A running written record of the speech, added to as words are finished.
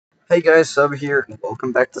Hey guys, Sub here, and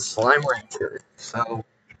welcome back to Slime Rancher. So,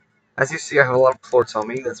 as you see, I have a lot of plorts on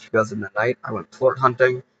me. That's because in the night I went plort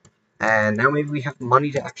hunting, and now maybe we have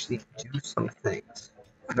money to actually do some things.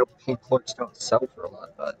 I know pink plorts don't sell for a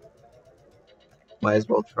lot, but might as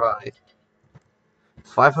well try.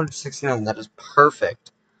 569, that is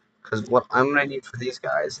perfect, because what I'm going to need for these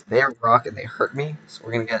guys, they are rock and they hurt me, so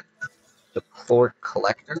we're going to get the plort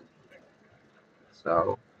collector.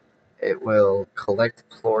 So, it will collect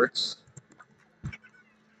plorts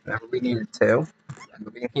whenever we need it to,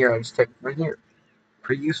 and in here, I just take it right here.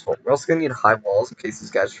 Pretty useful. We're also gonna need high walls in case these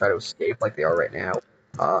guys try to escape like they are right now.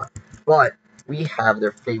 Uh, but we have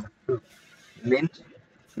their favorite food, mint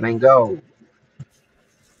mango.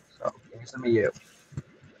 So give me some of you.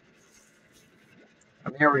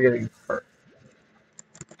 I'm here. We're getting for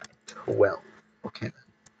 12. Okay.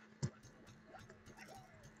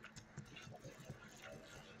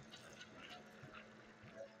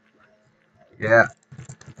 Yeah,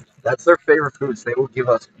 that's their favorite foods. They will give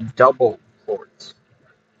us double ports.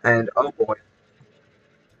 And oh boy.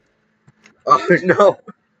 Oh no.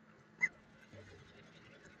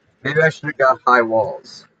 Maybe I should have got high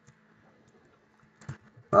walls.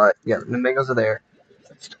 But yeah, the mangoes are there.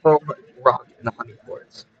 It's 12 rock and the honey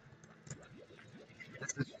ports.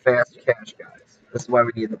 This is fast cash, guys. This is why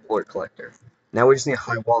we need the port collector. Now we just need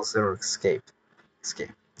high walls that are escape.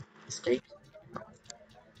 Escape. Escape?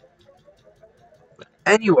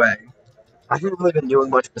 Anyway, I haven't really been doing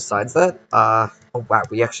much besides that. Oh wow,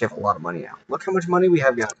 we actually have a lot of money now. Look how much money we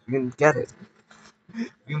have, guys. We can get it. We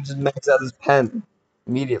can just max out this pen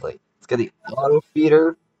immediately. Let's get the auto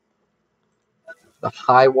feeder, the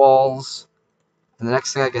high walls, and the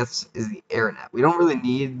next thing I guess is the air net. We don't really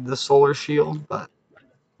need the solar shield, but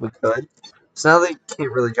we could. So now they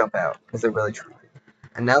can't really jump out because they're really trying.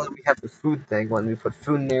 And now that we have the food thing, when we put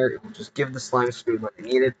food in there, it will just give the slimes food when they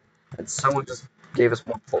need it. And someone just gave us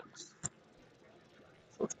more points.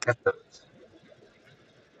 So let's get those.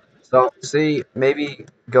 So, see, maybe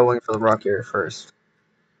going for the rock area first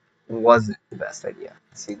wasn't the best idea.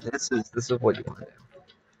 See, this is what you want to do.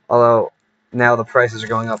 Although now the prices are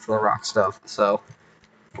going up for the rock stuff, so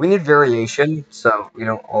we need variation, so we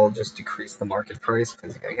don't all just decrease the market price.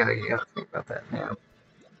 Because you gotta think about that now.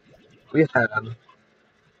 We have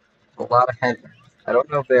a lot of head. I don't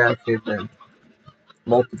know if they actually have been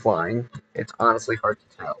multiplying. It's honestly hard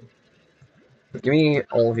to tell. But give me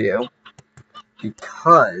all of you,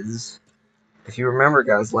 because if you remember,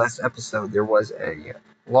 guys, last episode there was a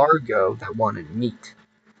Largo that wanted meat,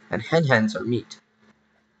 and hen hens are meat.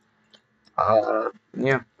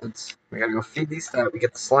 Yeah, we gotta go feed these stuff. We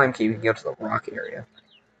get the slime key. We can go to the rock area.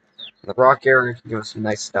 The rock area can give us some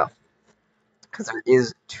nice stuff, because there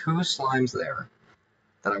is two slimes there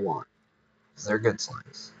that I want. Because they're good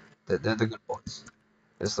slimes. They're the good boys.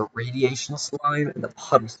 There's the radiation slime and the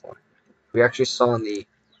puddle slime. We actually saw in the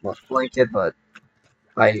moss blanket, but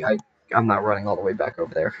I'm not running all the way back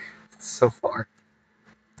over there. It's so far.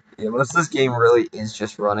 Yeah, most of this game really is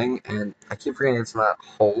just running, and I keep forgetting it's not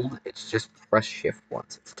hold, it's just press shift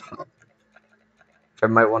once. It's tough. Which I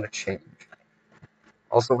might want to change.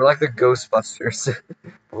 Also, we're like the Ghostbusters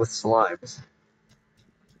with slimes.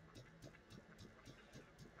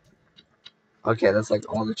 Okay, that's like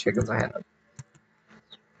all the chickens I have.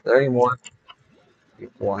 Is there any more?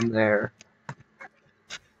 One there.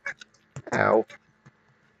 Ow.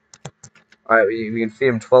 Alright, we can feed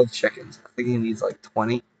him 12 chickens. I think he needs like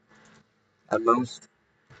 20 at most.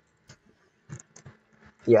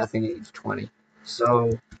 Yeah, I think he needs 20. So,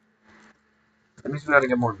 that means we gotta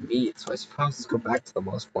get more meat, so I suppose let's go back to the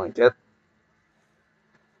moss blanket.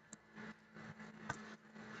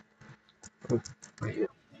 Ooh, wait,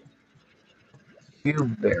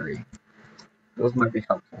 cube berry. Those might be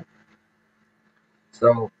helpful.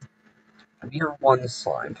 So, we are one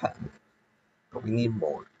slime pack, but we need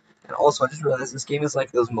more. And also, I just realized this game is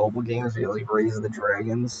like those mobile games where you like raise the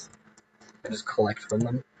dragons and just collect from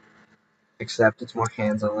them. Except it's more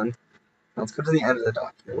hands-on. Now let's go to the end of the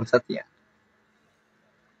document. What's at the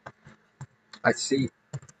end? I see.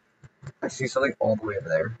 I see something all the way over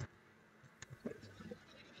there.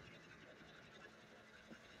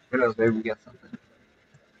 Who knows? Maybe we get something.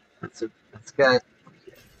 Let's get.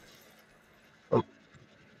 Oh,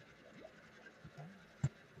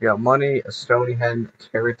 we got money, a stony hen, a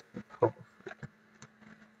carrot, and a pogo fruit.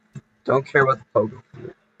 Don't care about the pogo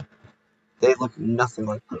fruit. They look nothing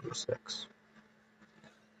like pogo sticks.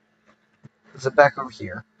 Let's get back over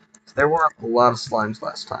here. So there were a lot of slimes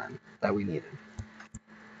last time that we needed.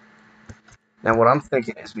 Now what I'm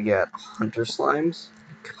thinking is we get hunter slimes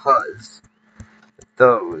because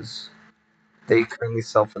those they currently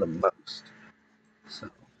sell for the most. So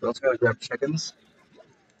We're also gonna grab chickens.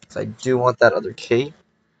 Because I do want that other key.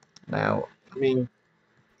 Now, let me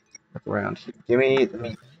look around here. Give me the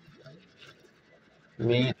meat.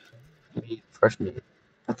 Meat, meat, fresh meat.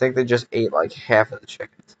 I think they just ate like half of the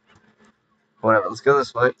chickens. Whatever, let's go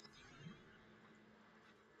this way.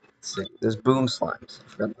 Let's see. There's boom slimes. I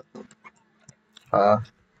forgot about them.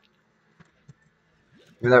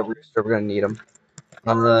 Give me that rooster, we're gonna need them.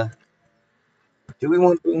 Uh, do we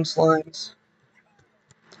want boom slimes?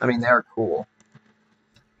 I mean, they're cool.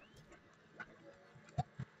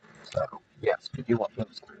 So, yes, we do want boom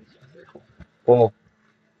slimes. They're cool. Well,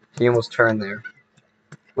 he almost turned there.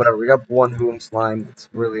 Whatever, we got one boom slime. That's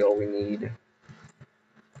really all we need.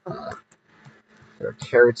 Uh, there are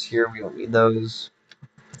carrots here. We don't need those.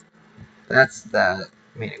 That's that.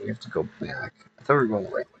 Meaning we have to go back. I thought we were going the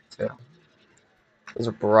right way, too. Those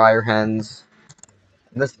are briar hens.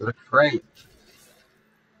 And this is a crate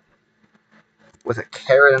with a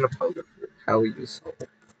carrot and a pogo fruit. How useful.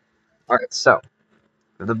 Alright, so,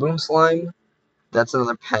 the boom slime, that's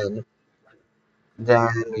another pen. Then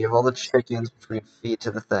we have all the chickens, which we can feed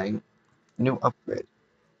to the thing. New upgrade.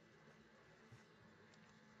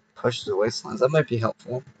 Push the wastelands. That might be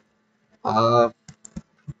helpful. So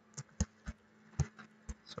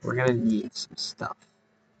we're gonna need some stuff.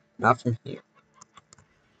 Not from here.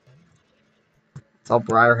 It's all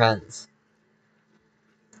briar hens.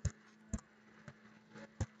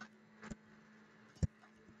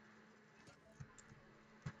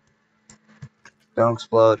 Don't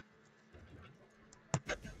explode.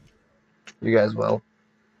 You guys will.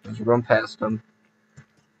 Just run past them.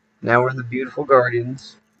 Now we're in the beautiful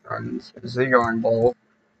gardens. Gardens. There's the yarn bowl.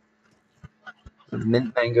 The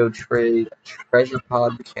mint mango trade. A treasure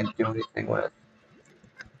pod we can't do anything with.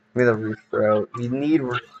 Give me the rooster out. We need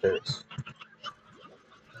roosters.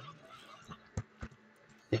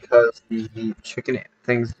 Because the chicken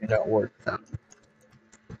things do not work with them.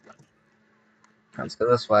 Let's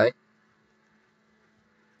go this way.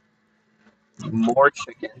 More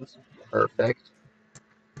chickens. Perfect.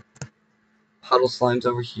 Puddle slime's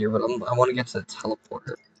over here, but I want to get to the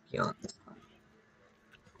teleporter beyond this time.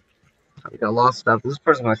 We got lost stuff. This is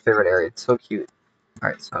personally my favorite area. It's so cute.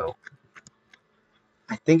 Alright, so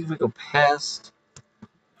I think if we go past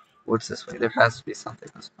what's this way? There has to be something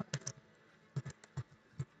this way.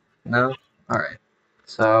 No? Alright.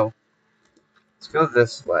 So let's go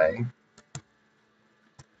this way.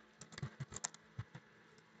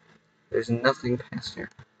 There's nothing past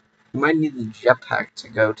here. We might need the jetpack to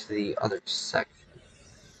go to the other section.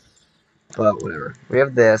 But whatever. We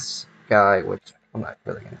have this guy, which I'm not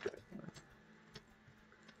really gonna do anything with.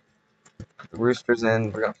 Put the roosters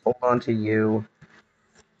in, we're gonna hold on to you.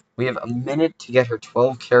 We have a minute to get her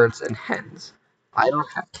 12 carrots and hens. I don't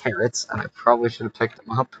have carrots, and I probably should have picked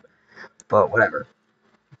them up, but whatever.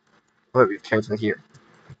 Wait, we have carrots right here.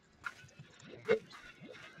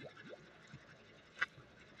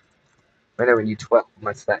 Right now we need 12,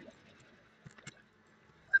 let's say.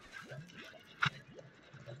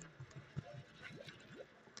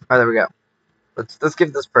 Alright, there we go. Let's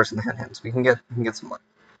give this person the hens. We can get some money.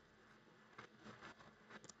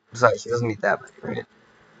 Besides, she doesn't need that many, right?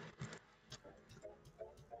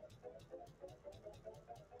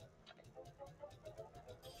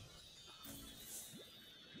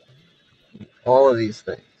 All of these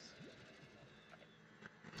things.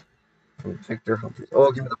 From Victor Humphreys.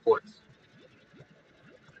 Oh, give me the ports.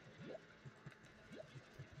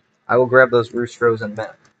 I will grab those roosters and men.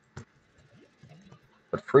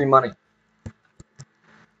 But free money.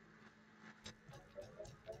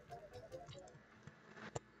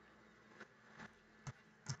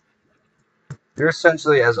 You're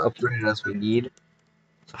essentially as upgraded as we need.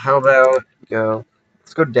 So how about go?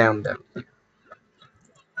 Let's go down.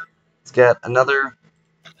 Let's get another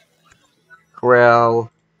corral.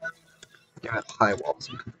 Got high walls.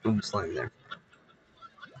 We can boom slime there.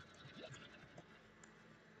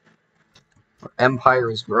 Our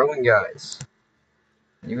empire is growing, guys.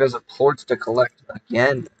 You guys have plorts to collect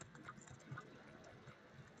again.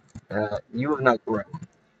 You have not grown.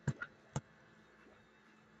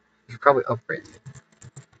 You should probably upgrade it.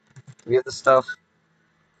 We have the stuff.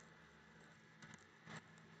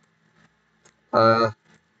 Uh,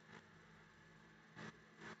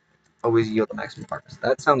 always yield the maximum harvest.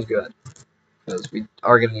 That sounds good. Because we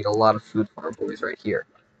are going to need a lot of food for our boys right here.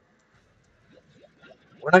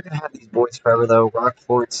 We're not going to have these boys forever, though. Rock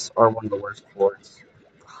forts are one of the worst forts.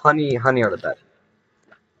 Honey are the best.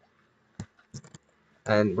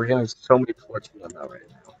 And we're getting so many forts from them now right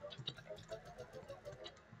now.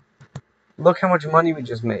 Look how much money we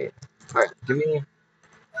just made. Alright, give me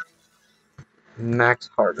max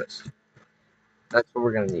harvest. That's what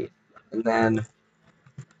we're gonna need. And then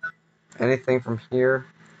anything from here,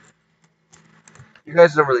 you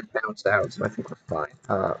guys don't really bounce out, so I think we're fine.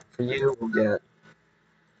 For you, we'll get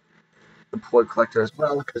the Ploy Collector as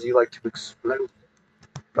well, because you like to explode.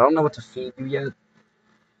 But I don't know what to feed you yet.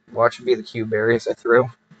 Watch it be the cube berries I threw.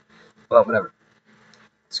 Well, whatever.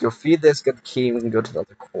 Let's go feed this, get the key, and we can go to the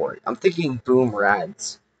other quarry. I'm thinking boom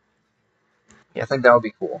rads. Yeah, I think that would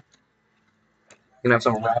be cool. You can have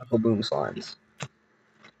some radical boom slimes.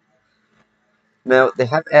 Now, they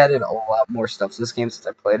have added a lot more stuff to this game since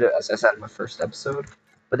I played it, as I said in my first episode.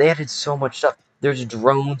 But they added so much stuff. There's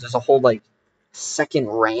drones, there's a whole, like, second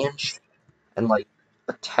ranch, and, like,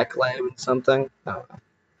 a tech lab and something. I don't know.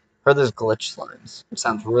 Heard there's glitch slimes. It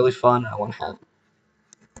sounds really fun. I want to have them.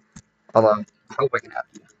 Although, I hope I can have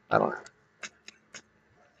them. I don't know.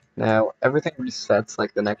 Now, everything resets,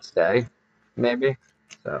 like, the next day, maybe.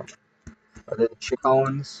 So, are there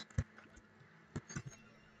chickens?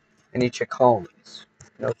 Any chickens?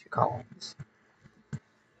 No chickens.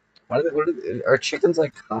 Are chickens,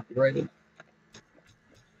 like, copyrighted?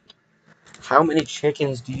 How many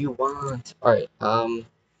chickens do you want? Alright, I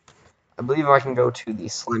believe I can go to the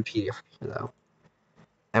Slimepedia from here, though.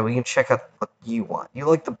 And we can check out what you want. You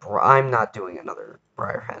like the I'm not doing another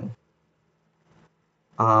Briar Hen.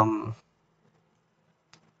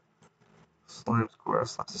 Slime squirrel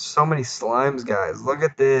slimes. There's so many slimes, guys. Look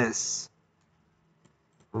at this.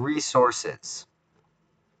 Resources.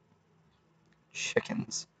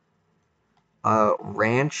 Chickens.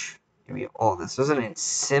 Ranch. Give me all this. There's an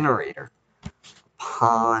incinerator.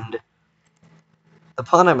 Pond. The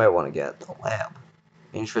pond I might want to get. The lab.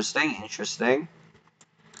 Interesting, interesting.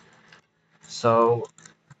 So,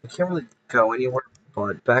 I can't really go anywhere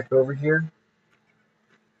but back over here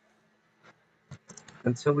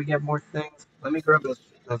until we get more things. Let me grab those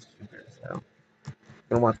two bears though. I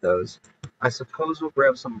don't want those. I suppose we'll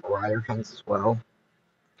grab some briar hens as well.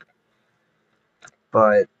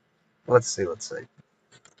 But let's see, let's see.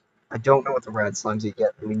 I don't know what the rad slimes you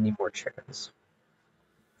get, and we need more chickens.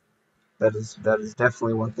 That is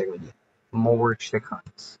definitely one thing we need. More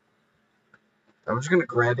chickens. I'm just gonna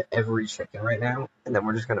grab every chicken right now, and then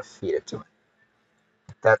we're just gonna feed it to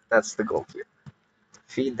it. That's the goal here.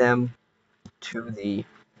 Feed them to the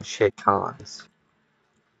chickens.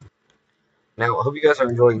 Now, I hope you guys are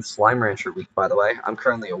enjoying Slime Rancher Week, by the way. I'm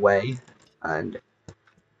currently away, and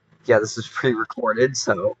yeah, this is pre-recorded,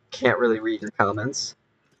 so can't really read your comments.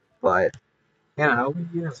 But, you know,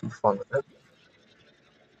 we have some fun with it.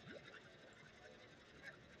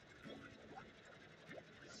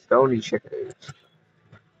 Stony chickens.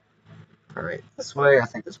 Alright, this way, I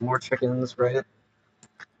think there's more chickens, right?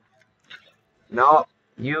 No,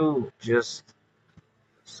 you just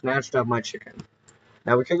snatched up my chicken.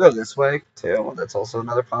 Now, we could go this way, too. That's also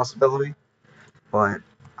another possibility. But,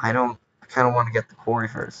 I kind of want to get the quarry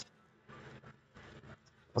first.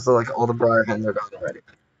 Also, like, all the briar hens are gone already.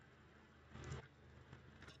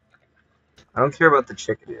 I don't care about the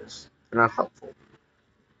chickadees. They're not helpful.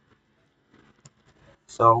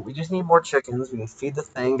 So we just need more chickens. We can feed the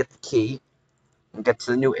thing, get the key, and get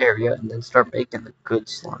to the new area, and then start making the good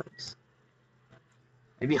slimes.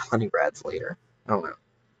 Maybe honey rads later. I don't know.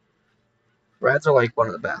 Rads are like one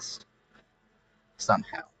of the best.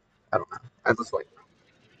 Somehow. I don't know. I just like them.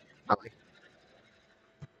 I like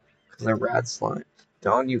them. Because they're rad slimes.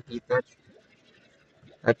 Don't you eat that chicken.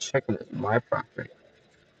 That chicken is my property.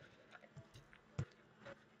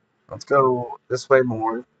 Let's go this way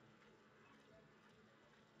more.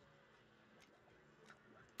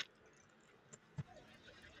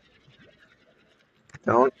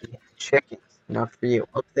 Don't eat chickens. Not for you.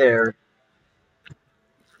 Up there.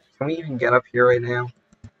 Can we even get up here right now?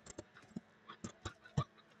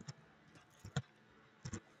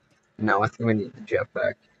 No, I think we need the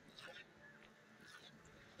jetpack.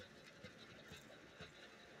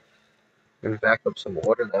 Gonna back up some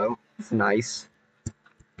water though. It's nice.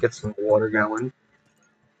 Get some water going.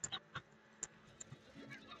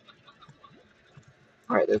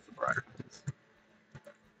 Alright, there's the briar hens.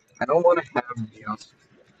 I don't want to have just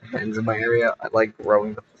hens in my area. I like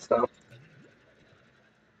growing the stuff.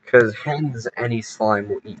 Because hens, any slime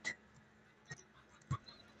will eat.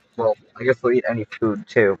 Well, I guess they'll eat any food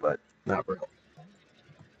too, but not really.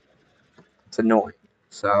 It's annoying.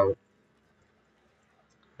 So,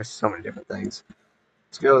 there's so many different things.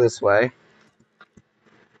 Let's go this way.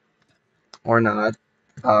 Or not.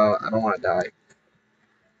 I don't want to die.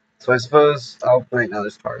 So I suppose, oh, wait, no,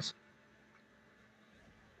 there's cars.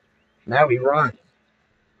 Now we run.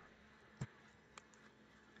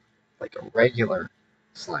 Like a regular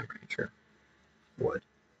slime rancher would.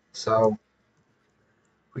 So,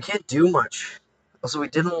 we can't do much. Also, we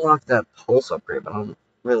did unlock that pulse upgrade, but I don't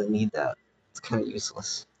really need that. It's kind of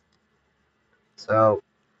useless. So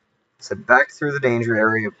back through the danger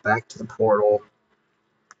area, back to the portal.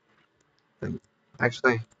 Then,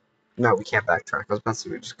 actually, no, we can't backtrack. I was about to say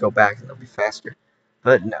we just go back and it'll be faster.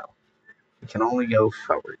 But no, we can only go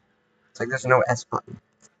forward. It's like there's no S button.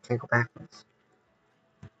 Can't go backwards.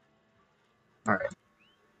 Alright,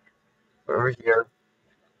 over here.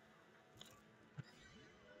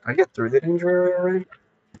 Did I get through the danger area already?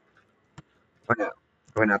 Or no?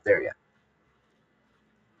 We're not there yet.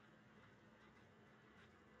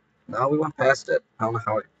 No, we went past it. I don't know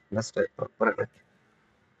how I missed it, but whatever.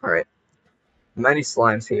 Alright. Many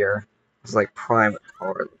slimes here. It's like prime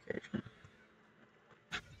power location.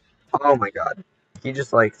 Oh my god. He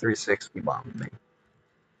just like 360 bombed me.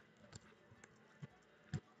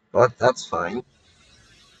 But that's fine.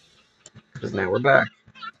 Because now we're back.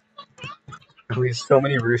 And we have so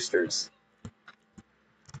many roosters.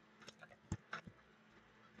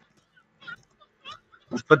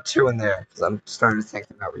 Let's put 2 in there, because I'm starting to think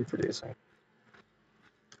about reproducing.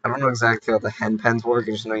 I don't know exactly how the hen pens work,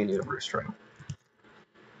 I just know you need a rooster.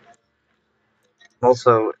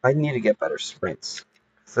 Also, I need to get better sprints.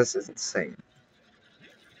 This is insane.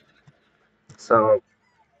 So,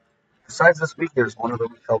 besides this week, there's one other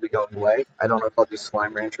week I'll be going away. I don't know if I'll do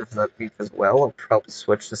Slime Rancher for that week as well. I'll probably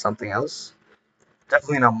switch to something else.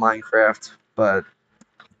 Definitely not Minecraft, but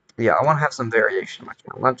yeah, I want to have some variation in my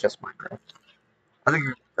channel, not just Minecraft.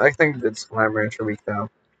 I think a good Slime Rancher week though.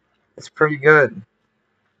 It's pretty good.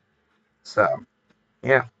 So,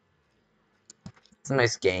 yeah, it's a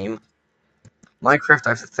nice game. Minecraft, I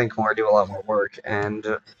have to think more, do a lot more work, and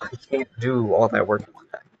I can't do all that work in one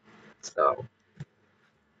day. So,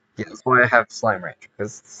 yeah, that's why I have Slime Rancher,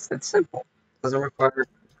 because it's simple. It doesn't require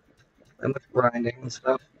that much grinding and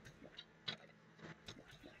stuff.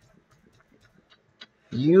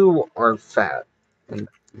 You are fat, and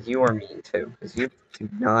you are mean too, because you do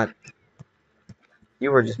not.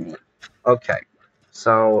 You are just mean. Okay,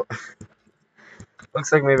 so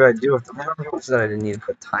looks like maybe I do have to. Remember how much that I didn't need to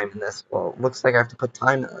put time in this? Well, looks like I have to put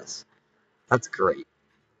time in this. That's great.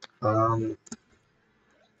 Um,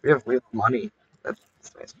 we have money. That's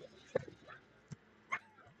nice.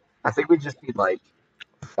 I think we just need like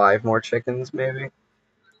 5 more chickens, maybe.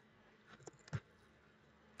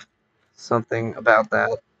 Something about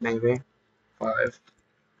that, maybe. 5,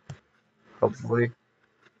 hopefully.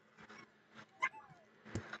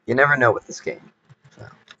 You never know with this game. So,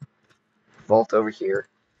 vault over here.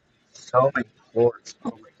 So many floors.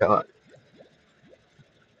 Oh my god.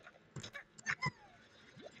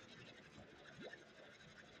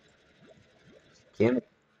 Gimme.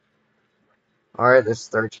 Alright, there's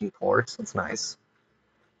 13 ports. That's nice.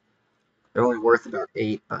 They're only worth about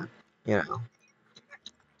 8, but, you know.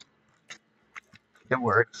 It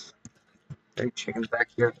works. There are chickens back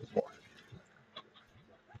here. There's one.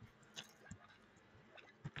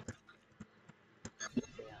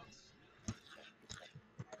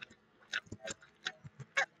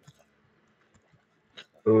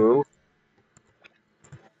 Ooh.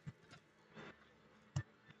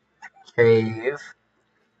 Cave.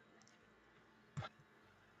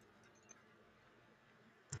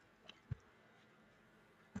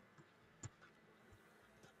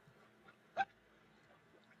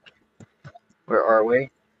 Where are we?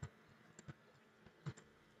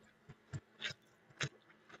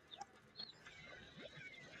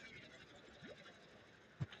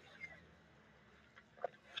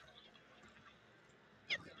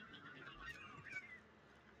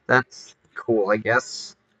 That's cool, I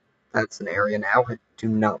guess. That's an area now. I do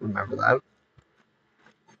not remember that.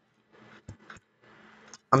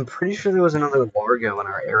 I'm pretty sure there was another Largo in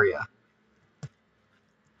our area. I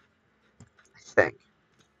think.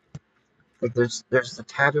 Like there's the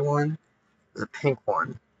tabby one, there's a pink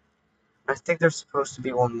one. I think there's supposed to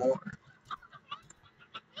be one more.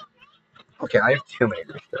 Okay, I have too many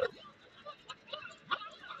roosters.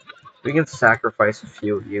 We can sacrifice a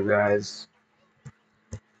few of you guys.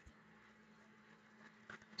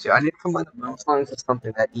 See, I need to combine the moon slime to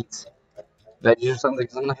something that eats veggies or something,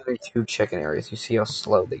 because I'm not having 2 chicken areas. You see how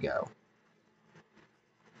slow they go.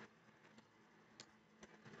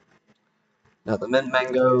 Now, the mint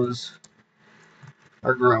mangoes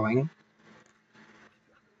are growing.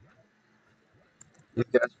 You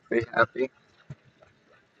guys are pretty happy.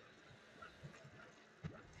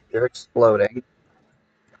 You're exploding.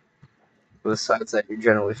 Besides that, you're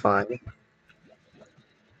generally fine.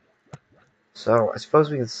 So, I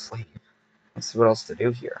suppose we can sleep. Let's see what else to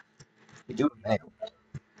do here. We do have mail.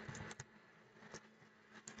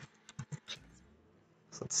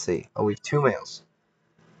 So let's see. Oh, we have 2 mails.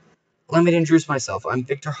 Let me introduce myself. I'm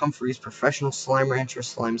Victor Humphreys, professional slime rancher,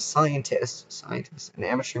 slime scientist, and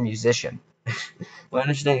amateur musician. My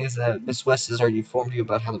understanding is that Miss West has already informed you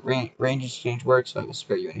about how the range exchange works, so I will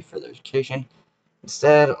spare you any further education.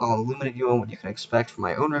 Instead, I'll illuminate you on what you can expect from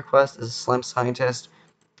my own request as a slime scientist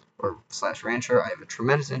or slash rancher. I have a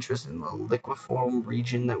tremendous interest in the liquiform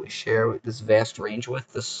region that we share with this vast range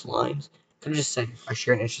with, the slimes. Could have just said I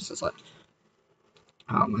share an interest in slimes.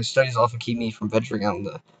 My studies often keep me from venturing out on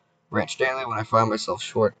the ranch daily. When I find myself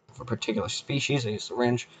short of a particular species, I use the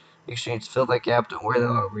ranch exchange to fill that gap. Don't worry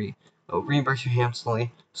though, I'll reimburse you handsomely.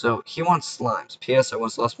 So he wants slimes. P.S. I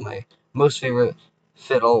once lost my most favorite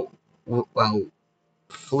fiddle while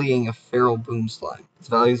fleeing a feral boom slime. Its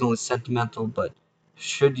value is only sentimental, but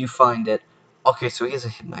should you find it... Okay, so he has a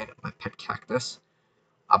hidden item, my pet cactus.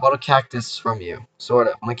 I bought a cactus from you, sort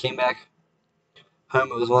of. When I came back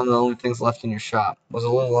home, it was one of the only things left in your shop. I was a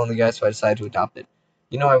little lonely guy, so I decided to adopt it.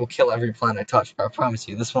 You know I will kill every plant I touch, but I promise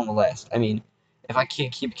you, this one will last. I mean, if I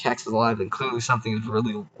can't keep a cactus alive, then clearly something is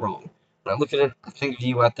really wrong. When I look at it, I think of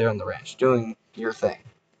you out there on the ranch, doing your thing.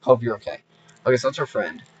 Hope you're okay. Okay, so that's our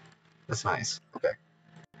friend. That's nice. Okay,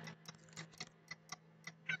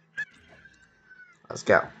 let's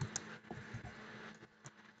go.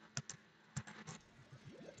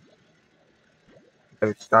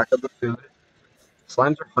 Have stock up the food.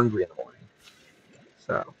 Slimes are hungry in the morning,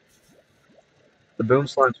 so the boom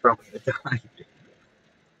slime's probably gonna die.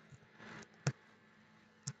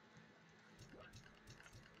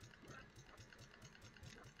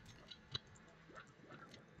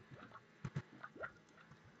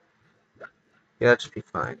 Yeah, that should be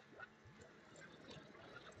fine.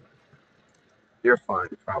 You're fine,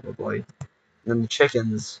 probably. And then the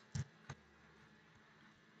chickens.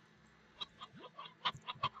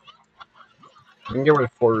 We can get rid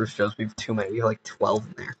of 4 roosters. We have too many. We have like 12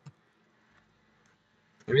 in there.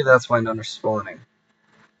 Maybe that's why none are spawning.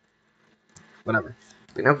 Whatever.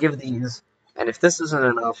 We now give these, and if this isn't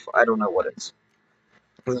enough, I don't know what is.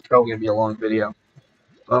 This is probably gonna be a long video.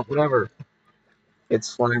 But whatever. It's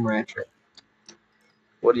Slime Rancher.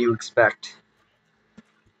 What do you expect?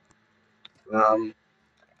 Um,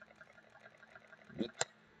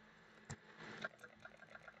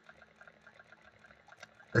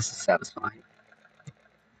 this is satisfying.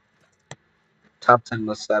 Top 10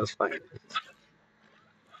 most satisfying.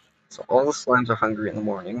 So all the slimes are hungry in the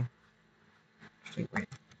morning. Wait.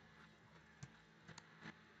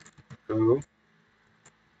 Ooh.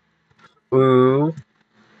 Ooh.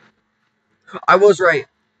 I was right.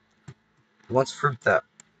 He wants fruit though.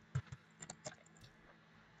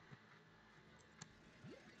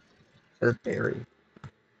 It says berry.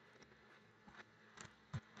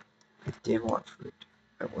 I did want fruit.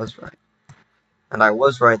 I was right. And I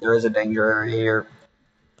was right, there is a danger area here.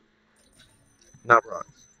 Not rocks.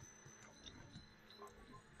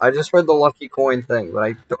 I just read the lucky coin thing, but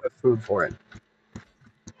I don't have food for it.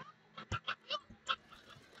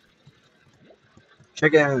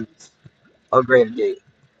 Chickens! Upgrade gate.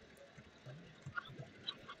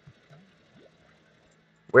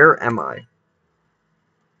 Where am I?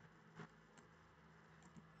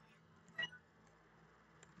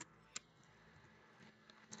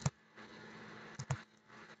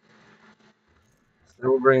 That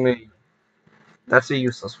will bring me... That's a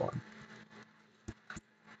useless one.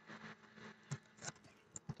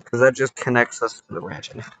 Because that just connects us to the ranch.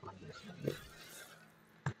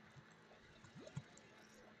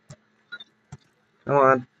 Come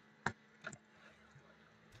on.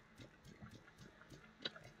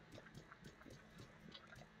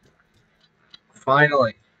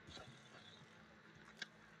 Finally.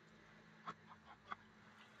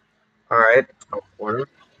 Alright. Order.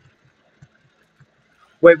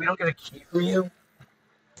 Wait, we don't get a key from you?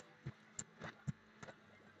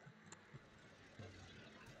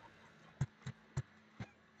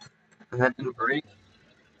 And that didn't break?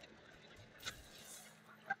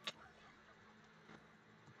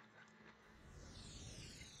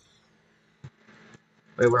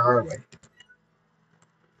 Wait, where are we?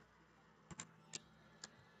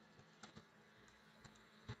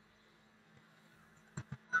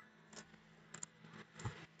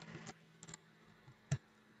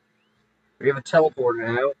 We have a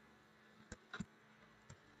teleporter now.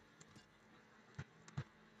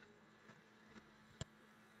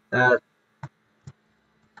 That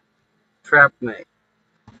trapped me.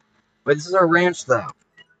 Wait, this is our ranch, though.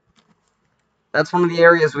 That's one of the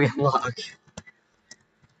areas we unlock.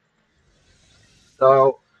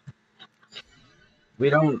 So, we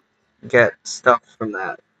don't get stuff from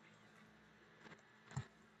that.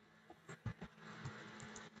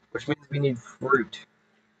 Which means we need fruit.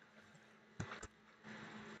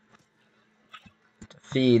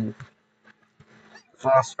 feed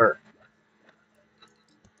Phosphor.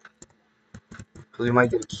 Because we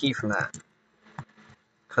might get a key from that.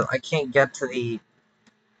 Because I can't get to the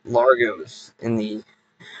Largos in the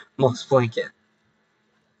Moss Blanket.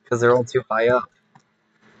 Because they're all too high up.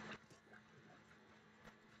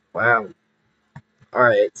 Wow.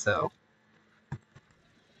 Alright, so.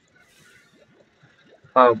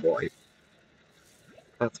 Oh boy.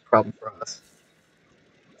 That's a problem for us.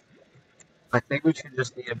 I think we should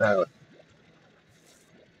just need about.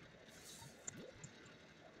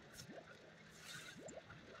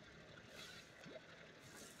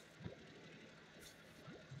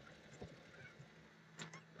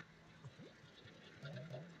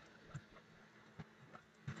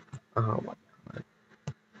 Oh my god.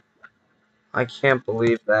 I can't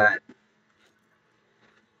believe that.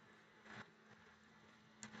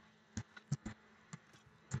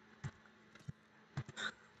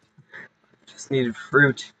 Just needed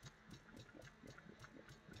fruit.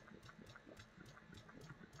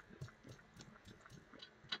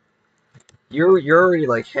 You're already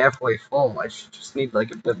like halfway full. I should just need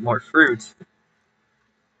like a bit more fruit.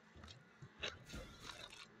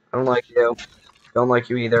 I don't like you. Don't like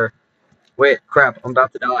you either. Wait, crap, I'm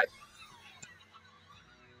about to die.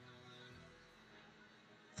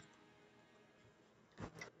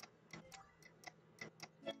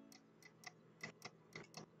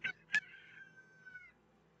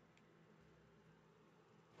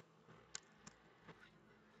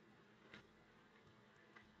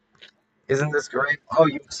 Isn't this great? Oh,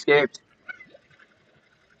 you escaped.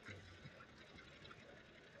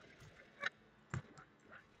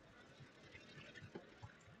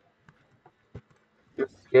 You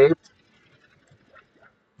escaped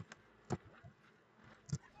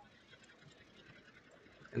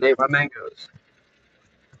and ate my mangoes.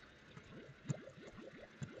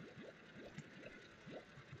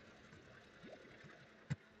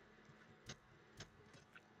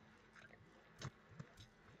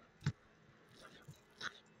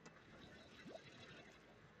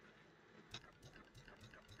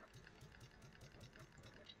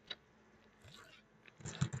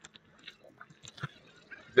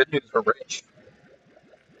 Good news for Rich.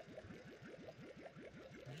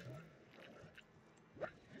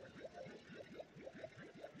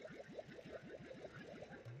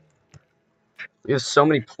 We have so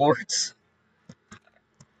many ports.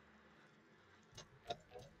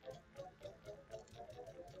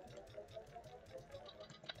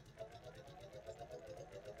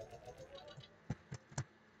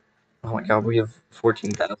 Oh my god, we have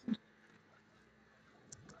 14,000.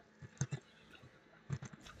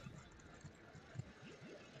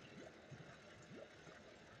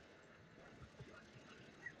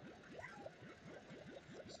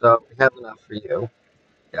 So we have enough for you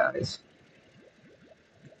guys.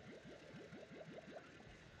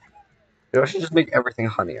 You know, I should just make everything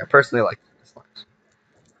honey. I personally like this slimes.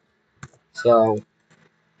 So,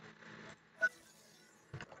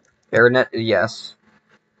 Airnet, yes.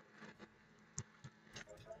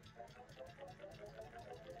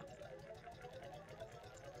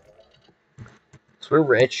 So we're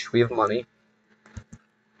rich. We have money.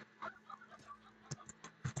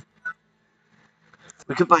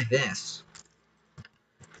 We could buy this.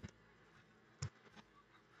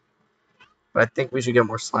 But I think we should get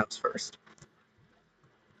more slimes first.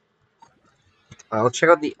 Let's check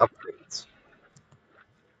out the upgrades.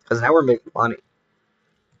 Because now we're making money.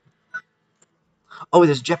 Oh,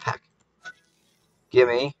 there's jetpack.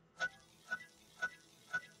 Gimme.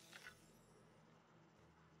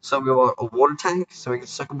 So we want a water tank, so we can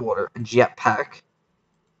suck water. A jetpack.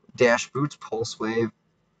 Dash boots, pulse wave.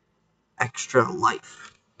 Extra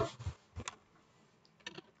life.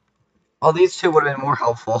 Oh, these two would have been more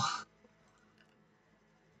helpful.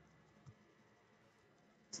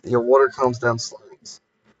 Your water calms down slimes.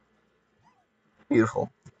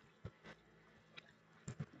 Beautiful.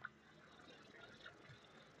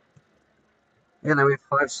 Yeah, now we have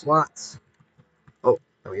 5 slots. Oh,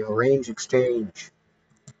 now we have a range exchange.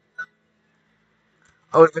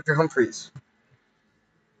 Oh, it's Victor Humphreys.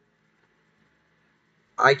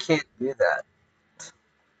 I can't do that.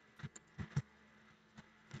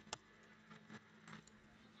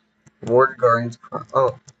 Ward guards.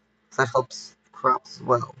 Oh, that helps crops as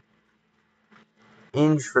well.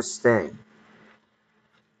 Interesting.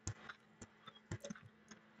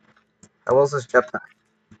 How well is this jetpack?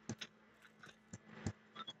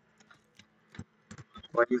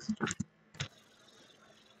 Why use the jetpack?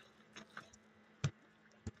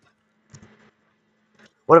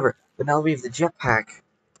 Whatever. But now we have the jetpack.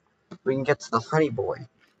 We can get to the honey boy.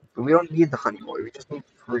 But we don't need the honey boy. We just need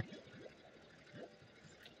fruit.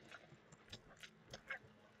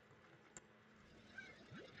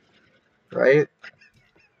 right?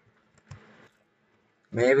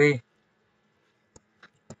 Maybe.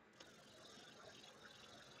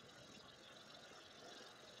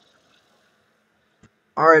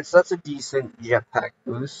 Alright, so that's a decent jetpack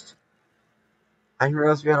boost. I didn't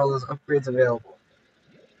realize we had all those upgrades available.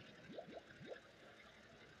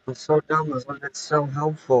 I'm so dumb, those would have been so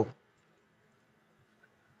helpful.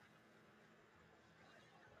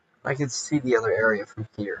 I can see the other area from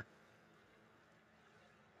here.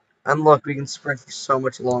 And look, we can sprint for so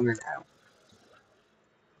much longer now.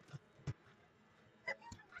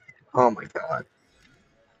 Oh my god.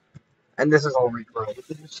 And this is all regrown. We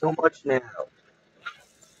can do so much now.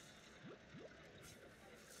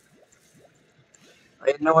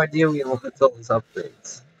 I had no idea we unlocked all these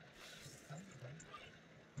upgrades.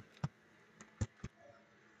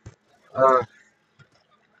 Uh,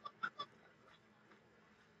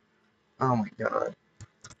 oh my god.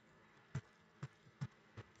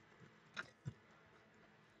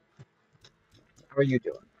 How are you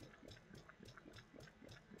doing?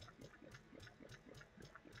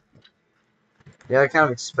 Yeah, I kind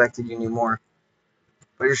of expected you need more.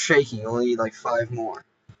 But you're shaking, you only need like 5 more.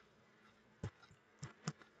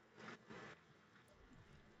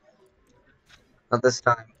 Not this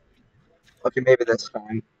time. Okay, maybe this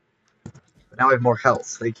time. But now I have more health,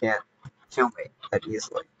 so they can't kill me that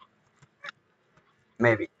easily.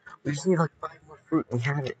 Maybe. We just need like 5 more fruit and we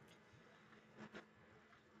have it.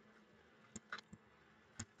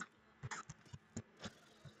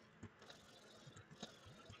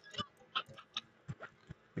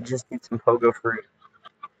 We just need some pogo fruit.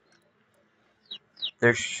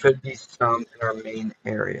 There should be some in our main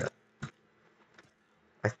area.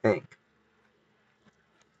 I think.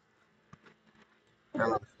 I don't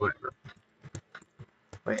know, whatever.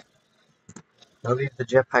 Wait. I'll leave the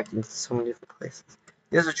jetpack in so many different places.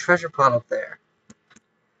 There's a treasure pot up there.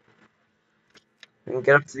 We can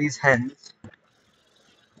get up to these hens.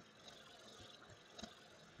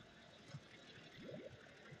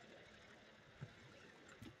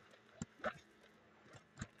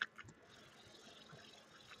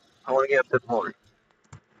 I want to get a bit more.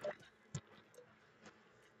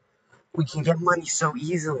 We can get money so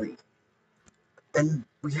easily. And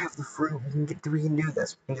we have the fruit. We can do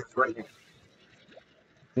this. We can do this right now.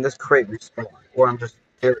 In this crate respawn. Or I'm just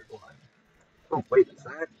very blind. Oh wait, is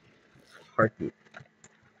that heartbeat?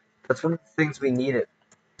 That's one of the things we needed,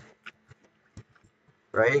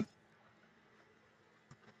 right?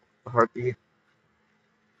 The heartbeat.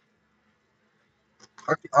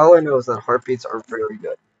 Heartbeat. All I know is that heartbeats are very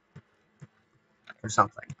good for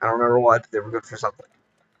something. I don't remember what, but they were good for something.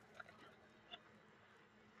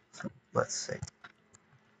 So let's see.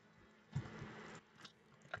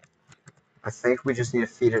 I think we just need to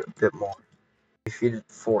feed it a bit more. We feed it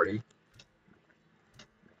 40.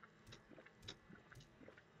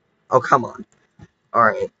 Oh, come on.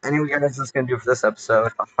 Alright. Anyway, guys, that's gonna do it for this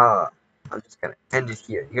episode. Haha. I'm just gonna end it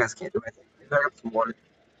here. You guys can't do anything. You better have some water.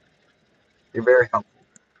 You're very helpful.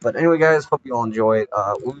 But anyway, guys, hope you all enjoyed.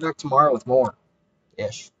 We'll be back tomorrow with more.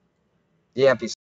 Ish. Yeah, peace.